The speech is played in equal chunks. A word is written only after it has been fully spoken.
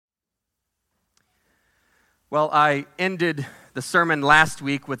Well, I ended the sermon last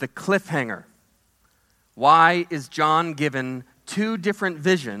week with a cliffhanger. Why is John given two different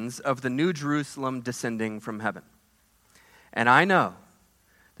visions of the New Jerusalem descending from heaven? And I know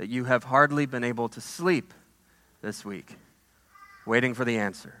that you have hardly been able to sleep this week, waiting for the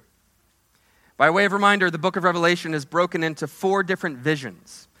answer. By way of reminder, the book of Revelation is broken into 4 different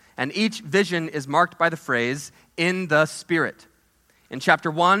visions, and each vision is marked by the phrase, "in the Spirit." In chapter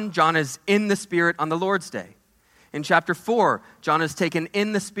 1, John is in the Spirit on the Lord's Day. In chapter 4, John is taken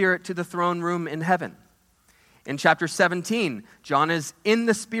in the Spirit to the throne room in heaven. In chapter 17, John is in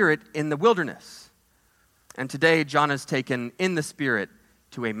the Spirit in the wilderness. And today, John is taken in the Spirit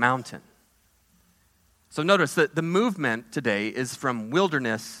to a mountain. So notice that the movement today is from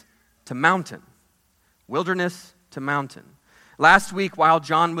wilderness to mountain. Wilderness to mountain. Last week, while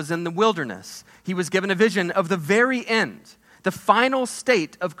John was in the wilderness, he was given a vision of the very end, the final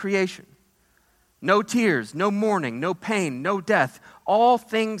state of creation. No tears, no mourning, no pain, no death, all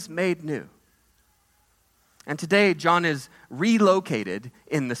things made new. And today, John is relocated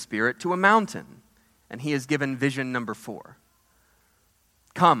in the Spirit to a mountain, and he is given vision number 4.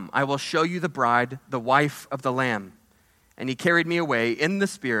 "Come, I will show you the bride, the wife of the Lamb." And he carried me away in the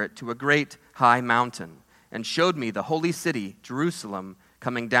Spirit to a great high mountain, and showed me the holy city, Jerusalem,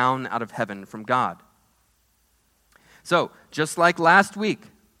 coming down out of heaven from God. So, just like last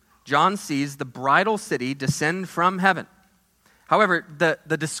week, John sees the bridal city descend from heaven. However,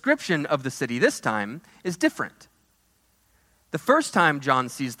 the description of the city this time is different. The first time John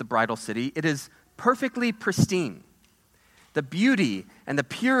sees the bridal city, it is perfectly pristine. The beauty and the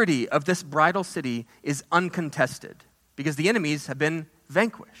purity of this bridal city is uncontested because the enemies have been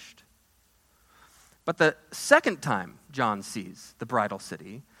vanquished. But the second time John sees the bridal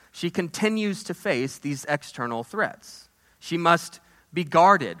city, she continues to face these external threats. She must be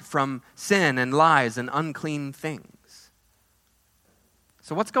guarded from sin and lies and unclean things.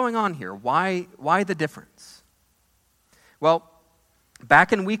 So what's going on here? Why the difference? Well,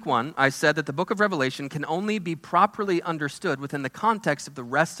 back in week 1, I said that the book of Revelation can only be properly understood within the context of the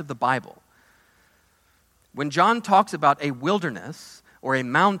rest of the Bible. When John talks about a wilderness or a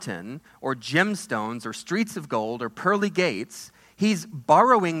mountain or gemstones or streets of gold or pearly gates, he's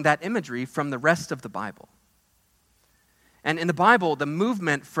borrowing that imagery from the rest of the Bible. And in the Bible, the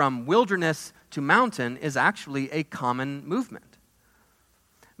movement from wilderness to mountain is actually a common movement.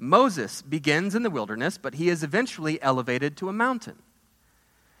 Moses begins in the wilderness, but he is eventually elevated to a mountain.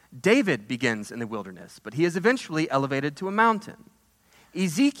 David begins in the wilderness, but he is eventually elevated to a mountain.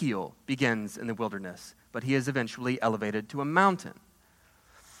 Ezekiel begins in the wilderness, but he is eventually elevated to a mountain.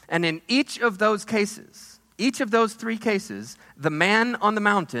 And in each of those cases, each of those 3 cases, the man on the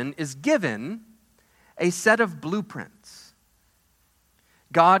mountain is given a set of blueprints.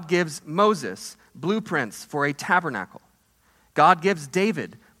 God gives Moses blueprints for a tabernacle. God gives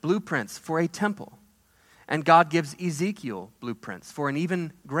David blueprints for a temple. And God gives Ezekiel blueprints for an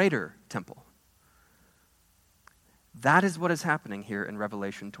even greater temple. That is what is happening here in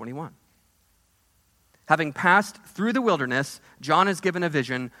Revelation 21. Having passed through the wilderness, John is given a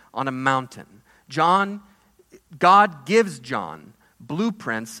vision on a mountain. God gives John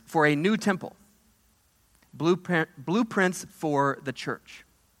blueprints for a new temple. Blueprints for the church.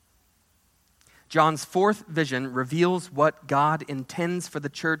 John's 4th vision reveals what God intends for the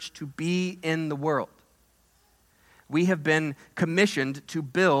church to be in the world. We have been commissioned to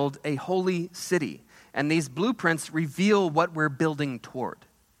build a holy city, and these blueprints reveal what we're building toward.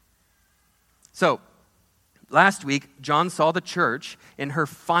 So, last week, John saw the church in her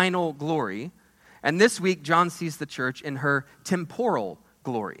final glory, and this week, John sees the church in her temporal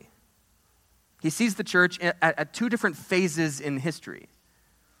glory. He sees the church at 2 different phases in history.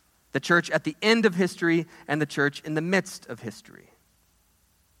 The church at the end of history and the church in the midst of history.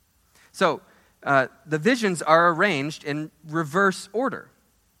 So, the visions are arranged in reverse order.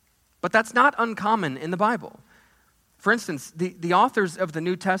 But that's not uncommon in the Bible. For instance, the authors of the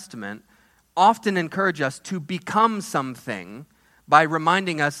New Testament often encourage us to become something by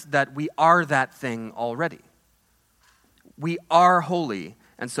reminding us that we are that thing already. We are holy,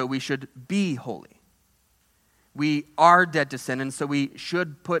 and so we should be holy. We are dead to sin, and so we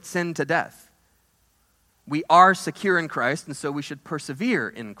should put sin to death. We are secure in Christ, and so we should persevere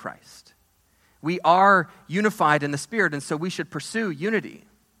in Christ. We are unified in the Spirit, and so we should pursue unity.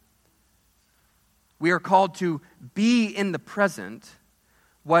 We are called to be in the present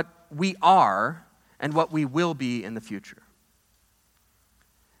what we are and what we will be in the future.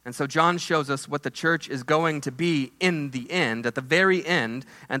 And so John shows us what the church is going to be in the end, at the very end,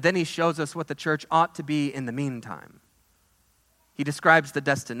 and then he shows us what the church ought to be in the meantime. He describes the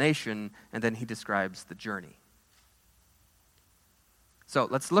destination, and then he describes the journey. So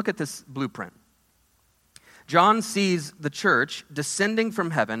let's look at this blueprint. John sees the church descending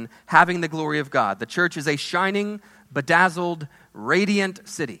from heaven, having the glory of God. The church is a shining, bedazzled, radiant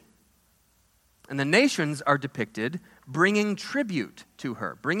city. And the nations are depicted bringing tribute to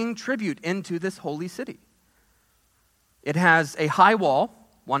her, bringing tribute into this holy city. It has a high wall,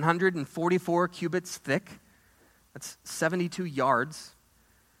 144 cubits thick. That's 72 yards.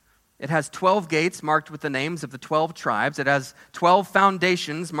 It has 12 gates marked with the names of the 12 tribes. It has 12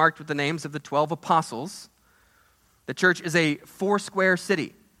 foundations marked with the names of the 12 apostles. The church is a four-square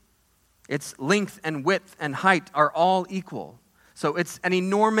city. Its length and width and height are all equal. So it's an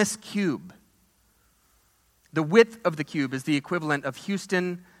enormous cube. The width of the cube is the equivalent of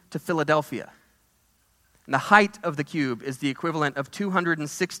Houston to Philadelphia. And the height of the cube is the equivalent of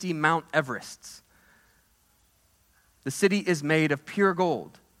 260 Mount Everests. The city is made of pure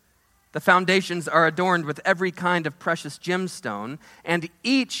gold. The foundations are adorned with every kind of precious gemstone, and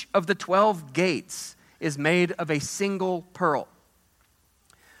each of the 12 gates is made of a single pearl.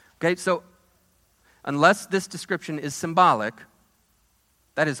 Okay, so unless this description is symbolic,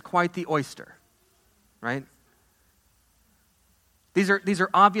 that is quite the oyster, right? These are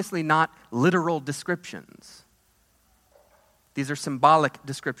obviously not literal descriptions. These are symbolic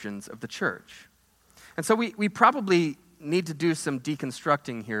descriptions of the church. And so we probably need to do some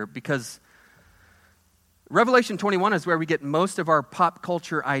deconstructing here, because Revelation 21 is where we get most of our pop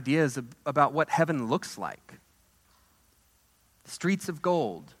culture ideas about what heaven looks like. Streets of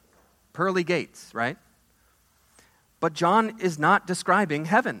gold, pearly gates, right? But John is not describing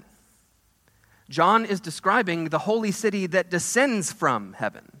heaven. John is describing the holy city that descends from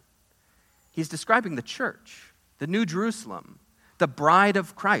heaven. He's describing the church, the New Jerusalem, the bride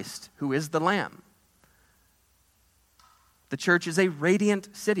of Christ, who is the Lamb. The church is a radiant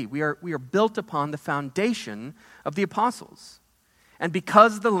city. We are built upon the foundation of the apostles. And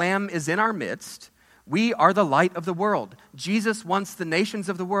because the Lamb is in our midst, we are the light of the world. Jesus wants the nations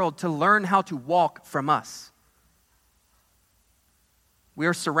of the world to learn how to walk from us. We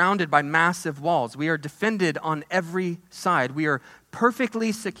are surrounded by massive walls. We are defended on every side. We are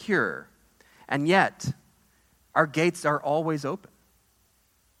perfectly secure. And yet, our gates are always open.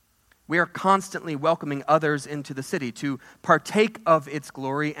 We are constantly welcoming others into the city to partake of its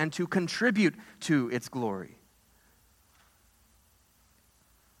glory and to contribute to its glory.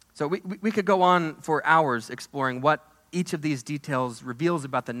 So we could go on for hours exploring what each of these details reveals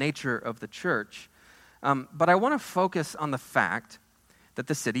about the nature of the church. But I want to focus on the fact that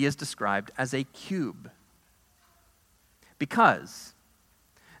the city is described as a cube. Because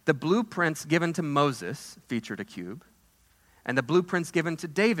the blueprints given to Moses featured a cube, and the blueprints given to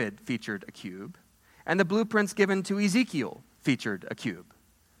David featured a cube, and the blueprints given to Ezekiel featured a cube.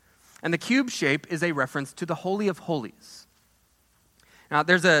 And the cube shape is a reference to the Holy of Holies. Now,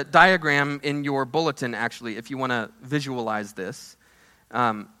 there's a diagram in your bulletin, actually, if you want to visualize this.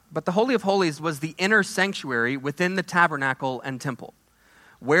 But the Holy of Holies was the inner sanctuary within the tabernacle and temple,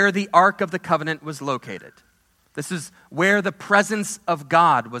 where the Ark of the Covenant was located. This is where the presence of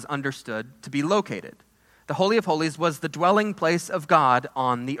God was understood to be located. The Holy of Holies was the dwelling place of God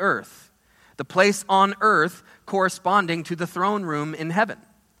on the earth, the place on earth corresponding to the throne room in heaven.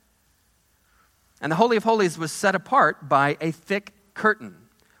 And the Holy of Holies was set apart by a thick curtain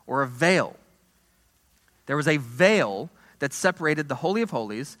or a veil. There was a veil that separated the Holy of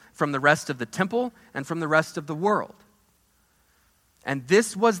Holies from the rest of the temple and from the rest of the world. And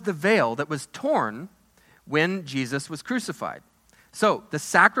this was the veil that was torn when Jesus was crucified. So, the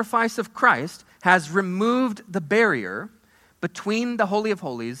sacrifice of Christ has removed the barrier between the Holy of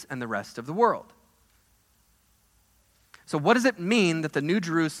Holies and the rest of the world. So, what does it mean that the New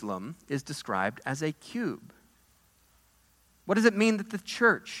Jerusalem is described as a cube? What does it mean that the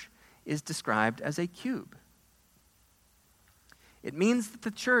church is described as a cube? It means that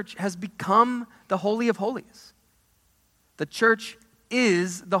the church has become the Holy of Holies. The church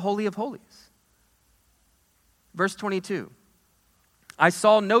is the Holy of Holies. Verse 22. I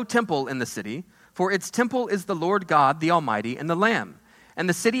saw no temple in the city, for its temple is the Lord God, the Almighty, and the Lamb. And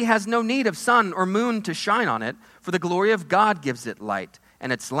the city has no need of sun or moon to shine on it, for the glory of God gives it light,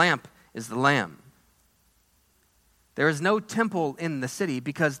 and its lamp is the Lamb. There is no temple in the city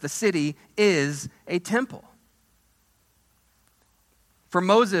because the city is a temple. For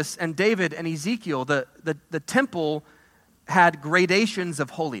Moses and David and Ezekiel, the temple had gradations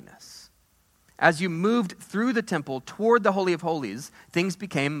of holiness. As you moved through the temple toward the Holy of Holies, things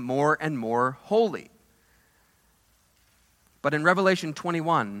became more and more holy. But in Revelation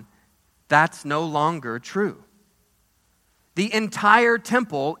 21, that's no longer true. The entire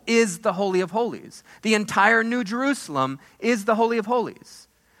temple is the Holy of Holies. The entire New Jerusalem is the Holy of Holies.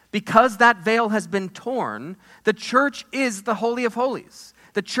 Because that veil has been torn, the church is the Holy of Holies.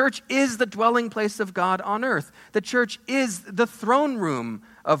 The church is the dwelling place of God on earth. The church is the throne room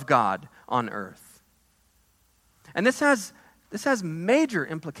of God on earth. And this has major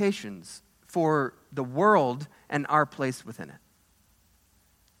implications for the world and our place within it.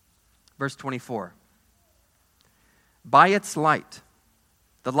 Verse 24. By its light,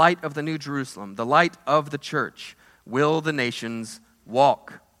 the light of the New Jerusalem, the light of the church, will the nations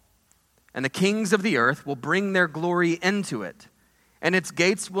walk. And the kings of the earth will bring their glory into it. And its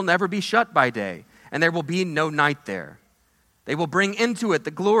gates will never be shut by day, and there will be no night there. They will bring into it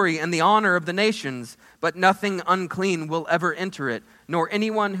the glory and the honor of the nations, but nothing unclean will ever enter it, nor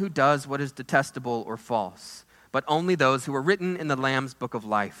anyone who does what is detestable or false, but only those who are written in the Lamb's book of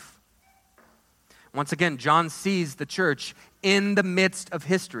life. Once again, John sees the church in the midst of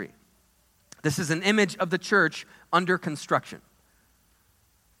history. This is an image of the church under construction.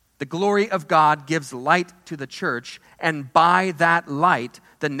 The glory of God gives light to the church, and by that light,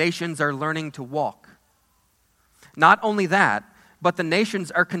 the nations are learning to walk. Not only that, but the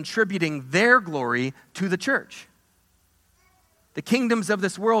nations are contributing their glory to the church. The kingdoms of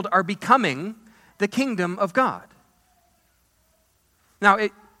this world are becoming the kingdom of God. Now,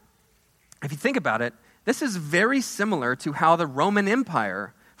 if you think about it, this is very similar to how the Roman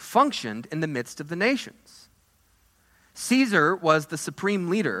Empire functioned in the midst of the nations. Caesar was the supreme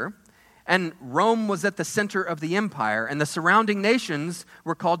leader, and Rome was at the center of the empire, and the surrounding nations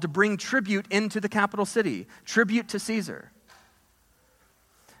were called to bring tribute into the capital city, tribute to Caesar.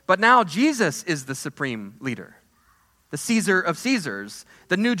 But now Jesus is the supreme leader, the Caesar of Caesars.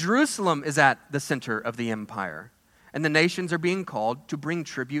 The New Jerusalem is at the center of the empire, and the nations are being called to bring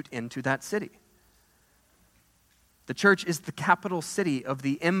tribute into that city. The church is the capital city of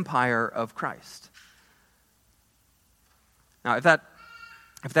the empire of Christ. Now, if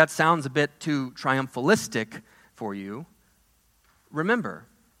that sounds a bit too triumphalistic for you, remember,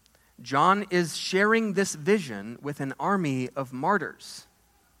 John is sharing this vision with an army of martyrs.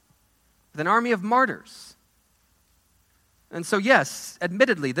 With an army of martyrs. And so, yes,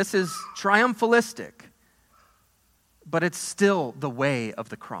 admittedly, this is triumphalistic, but it's still the way of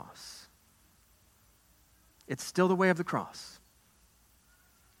the cross. It's still the way of the cross.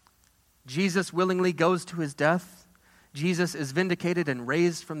 Jesus willingly goes to his death. Jesus is vindicated and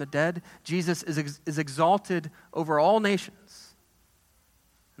raised from the dead. Jesus is exalted over all nations.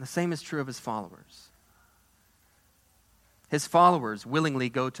 And the same is true of his followers. His followers willingly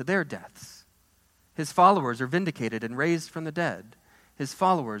go to their deaths. His followers are vindicated and raised from the dead. His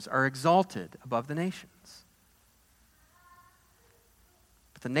followers are exalted above the nations.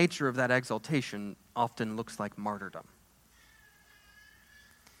 But the nature of that exaltation often looks like martyrdom.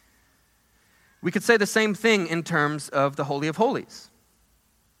 We could say the same thing in terms of the Holy of Holies.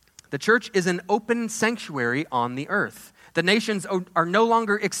 The church is an open sanctuary on the earth. The nations are no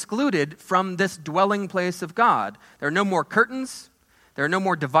longer excluded from this dwelling place of God. There are no more curtains. There are no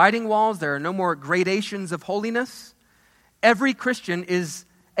more dividing walls. There are no more gradations of holiness. Every Christian is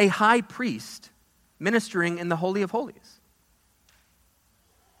a high priest ministering in the Holy of Holies.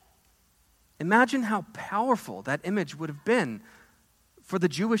 Imagine how powerful that image would have been for the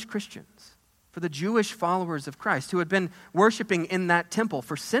Jewish Christians, for the Jewish followers of Christ who had been worshiping in that temple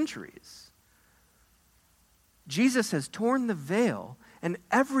for centuries. Jesus has torn the veil, and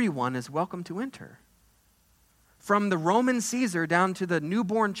everyone is welcome to enter. From the Roman Caesar down to the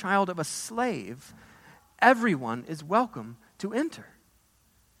newborn child of a slave, everyone is welcome to enter.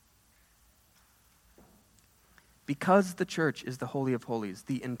 Because the church is the Holy of Holies,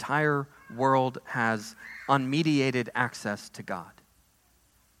 the entire world has unmediated access to God.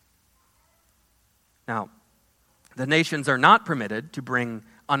 Now, the nations are not permitted to bring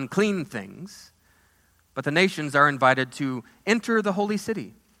unclean things, but the nations are invited to enter the holy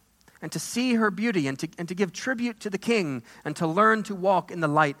city and to see her beauty and to give tribute to the King and to learn to walk in the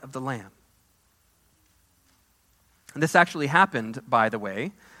light of the Lamb. And this actually happened, by the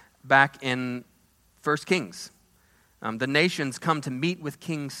way, back in 1 Kings. The nations come to meet with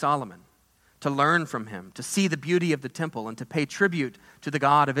King Solomon, to learn from him, to see the beauty of the temple, and to pay tribute to the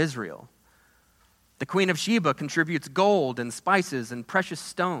God of Israel. The Queen of Sheba contributes gold and spices and precious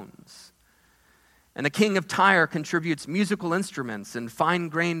stones. And the king of Tyre contributes musical instruments and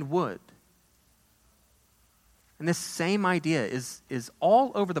fine-grained wood. And this same idea is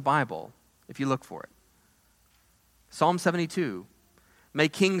all over the Bible, if you look for it. Psalm 72, may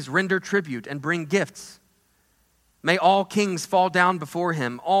kings render tribute and bring gifts. May all kings fall down before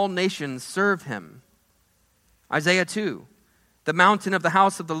him, all nations serve him. Isaiah 2, The mountain of the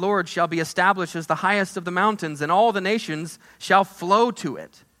house of the Lord shall be established as the highest of the mountains, and all the nations shall flow to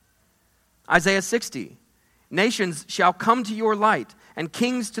it. Isaiah 60, nations shall come to your light, and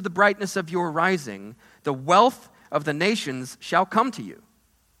kings to the brightness of your rising. The wealth of the nations shall come to you.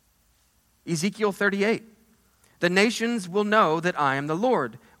 Ezekiel 38, the nations will know that I am the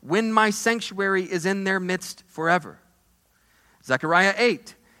Lord, when my sanctuary is in their midst forever. Zechariah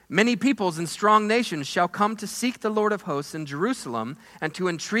 8, many peoples and strong nations shall come to seek the Lord of hosts in Jerusalem and to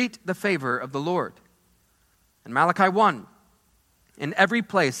entreat the favor of the Lord. And Malachi 1, in every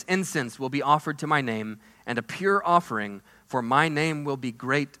place incense will be offered to my name, and a pure offering, for my name will be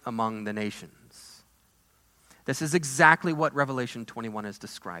great among the nations. This is exactly what Revelation 21 is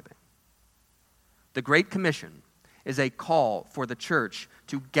describing. The Great Commission is a call for the church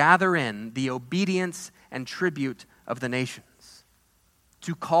to gather in the obedience and tribute of the nations,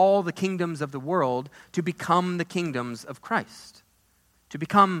 to call the kingdoms of the world to become the kingdoms of Christ, to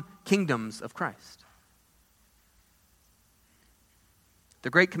become kingdoms of Christ. The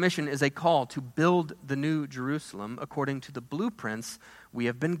Great Commission is a call to build the new Jerusalem according to the blueprints we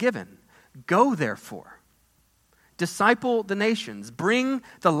have been given. Go, therefore, disciple the nations, bring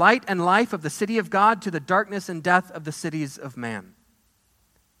the light and life of the city of God to the darkness and death of the cities of man.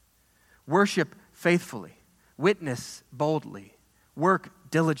 Worship faithfully, witness boldly, work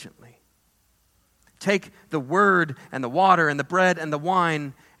diligently. Take the word and the water and the bread and the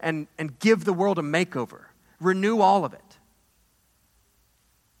wine and give the world a makeover. Renew all of it.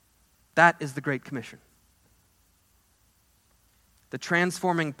 That is the Great Commission. The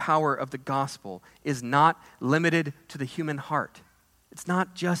transforming power of the gospel is not limited to the human heart. It's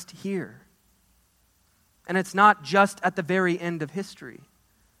not just here. And it's not just at the very end of history.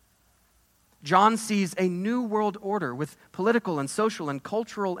 John sees a new world order with political and social and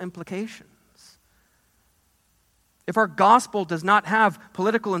cultural implications. If our gospel does not have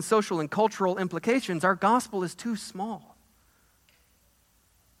political and social and cultural implications, our gospel is too small.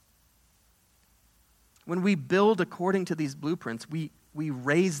 When we build according to these blueprints, we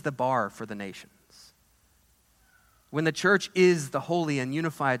raise the bar for the nations. When the church is the holy and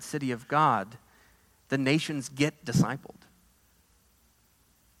unified city of God, the nations get discipled.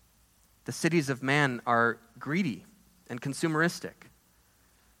 The cities of man are greedy and consumeristic,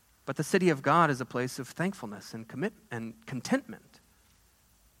 but the city of God is a place of thankfulness and contentment.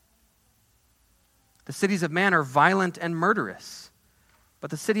 The cities of man are violent and murderous,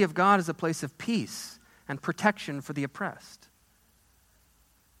 but the city of God is a place of peace and protection for the oppressed.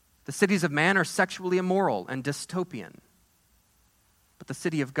 The cities of man are sexually immoral and dystopian, but the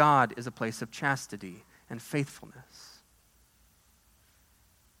city of God is a place of chastity and faithfulness.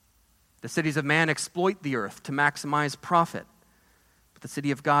 The cities of man exploit the earth to maximize profit, but the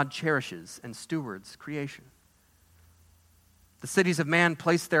city of God cherishes and stewards creation. The cities of man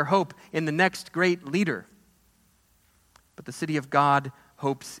place their hope in the next great leader, but the city of God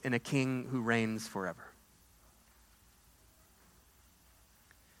hopes in a king who reigns forever.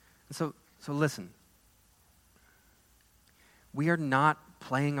 So listen, we are not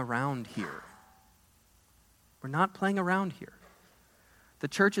playing around here. We're not playing around here. The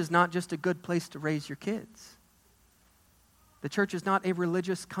church is not just a good place to raise your kids. The church is not a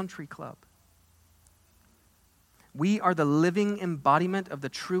religious country club. We are the living embodiment of the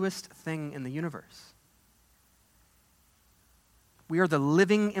truest thing in the universe. We are the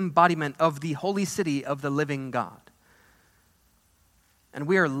living embodiment of the holy city of the living God. And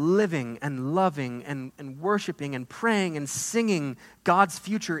we are living and loving and worshiping and praying and singing God's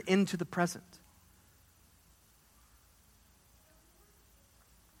future into the present.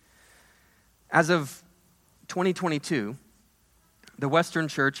 As of 2022, the Western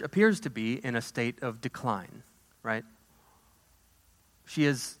church appears to be in a state of decline, right? She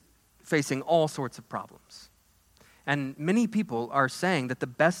is facing all sorts of problems. And many people are saying that the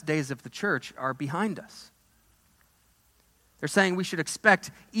best days of the church are behind us. They're saying we should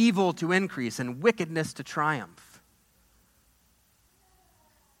expect evil to increase and wickedness to triumph.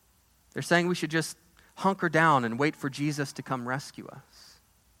 They're saying we should just hunker down and wait for Jesus to come rescue us.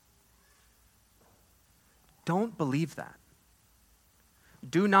 Don't believe that.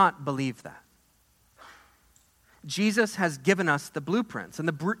 Do not believe that. Jesus has given us the blueprints, and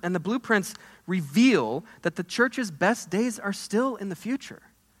the blueprints reveal that the church's best days are still in the future.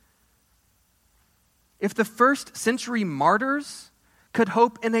 If the first century martyrs could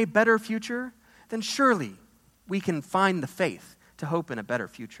hope in a better future, then surely we can find the faith to hope in a better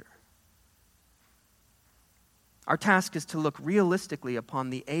future. Our task is to look realistically upon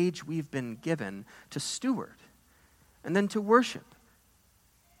the age we've been given to steward, and then to worship,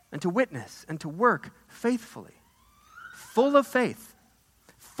 and to witness, and to work faithfully. full of faith.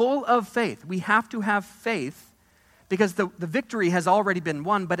 Full of faith. We have to have faith because the victory has already been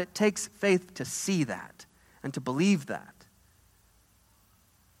won, but it takes faith to see that and to believe that.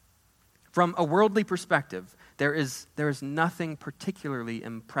 From a worldly perspective, there is nothing particularly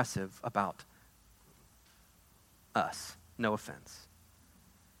impressive about us. No offense.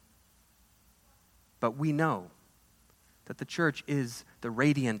 But we know that the church is the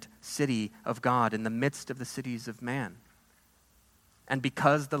radiant city of God in the midst of the cities of man. And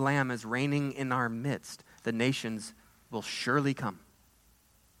because the Lamb is reigning in our midst, the nations will surely come.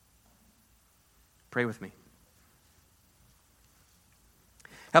 Pray with me.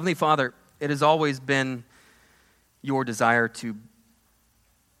 Heavenly Father, it has always been your desire to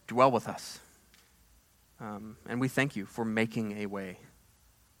dwell with us. And we thank you for making a way,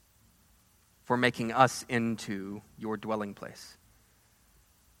 for making us into your dwelling place.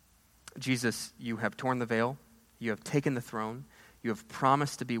 Jesus, you have torn the veil. You have taken the throne. You have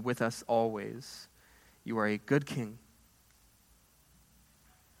promised to be with us always. You are a good king.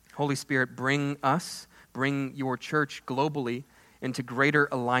 Holy Spirit, bring your church globally into greater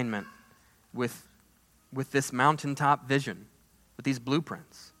alignment with this mountaintop vision, with these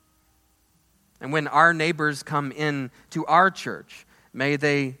blueprints. And when our neighbors come in to our church, may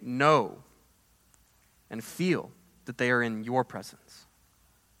they know and feel that they are in your presence.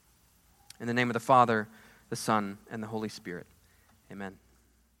 In the name of the Father, the Son, and the Holy Spirit, amen.